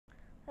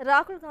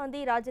ராகுல் காந்தி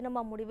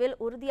ராஜினாமா முடிவில்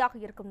உறுதியாக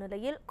இருக்கும்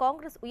நிலையில்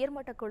காங்கிரஸ்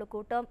உயர்மட்ட குழு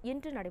கூட்டம்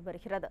இன்று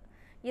நடைபெறுகிறது.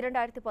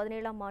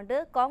 2017ஆம் ஆண்டு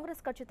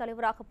காங்கிரஸ் கட்சி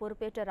தலைவராக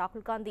பொறுப்பேற்ற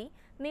ராகுல் காந்தி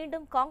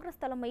மீண்டும்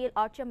காங்கிரஸ் தலைமையில்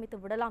ஆட்சி அமைத்து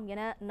விடலாம்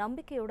என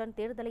நம்பிக்கையுடன்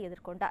தேர்தலை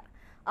எதிர்கொண்டார்.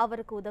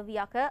 அவருக்கு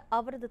உதவியாக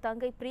அவரது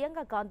தங்கை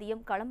பிரியங்கா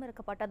காந்தியும்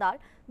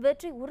களமிறக்கப்பட்டதால்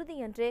வெற்றி உறுதி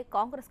என்றே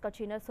காங்கிரஸ்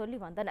கட்சியினர் சொல்லி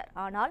வந்தனர்.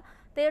 ஆனால்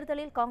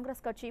தேர்தலில்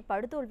காங்கிரஸ் கட்சி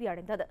படுதோல்வி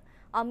அடைந்தது.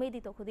 அமேதி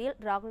தொகுதியில்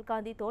ராகுல்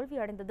காந்தி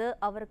தோல்வியடைந்தது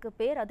அவருக்கு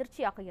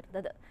பேரதிர்ச்சியாக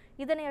இருந்தது.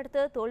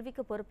 இதனையடுத்து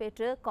தோல்விக்கு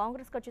பொறுப்பேற்று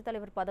காங்கிரஸ் கட்சி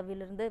தலைவர்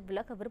பதவியிலிருந்து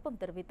விலக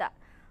விருப்பம் தெரிவித்தார்.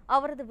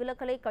 அவரது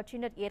விலகலை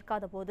கட்சியினர்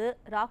ஏற்காத போது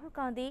ராகுல்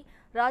காந்தி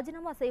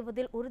ராஜினாமா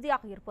செய்வதில்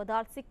உறுதியாக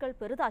இருப்பதால் சிக்கல்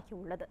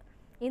பெரிதாகியுள்ளது.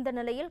 இந்த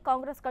நிலையில்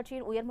காங்கிரஸ்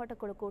கட்சியின் உயர்மட்ட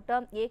குழு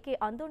கூட்டம் கே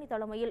அந்தோணி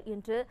தலைமையில்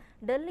இன்று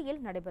டெல்லியில்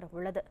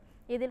நடைபெறவுள்ளது.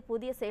 இதில்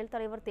புதிய செயல்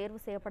தலைவர் தேர்வு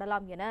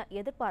செய்யப்படலாம் என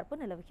எதிர்பார்ப்பு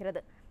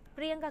நிலவுகிறது.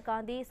 பிரியங்கா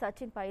காந்தி,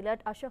 சச்சின்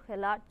பைலட், அசோக்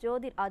கெலாட்,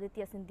 ஜோதிர்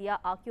ஆதித்ய சிந்தியா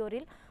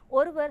ஆகியோரில்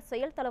ஒருவர்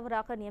செயல்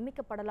தலைவராக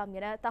நியமிக்கப்படலாம்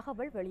என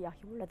தகவல்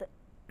வெளியாகியுள்ளது.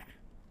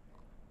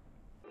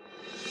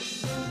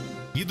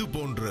 இது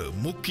போன்ற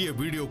முக்கிய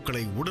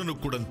வீடியோக்களை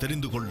உடனுக்குடன்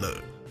தெரிந்து கொள்ள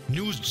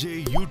NewsJ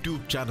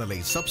யூடியூப் சேனலை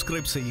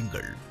சப்ஸ்கிரைப்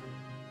செய்யுங்கள்.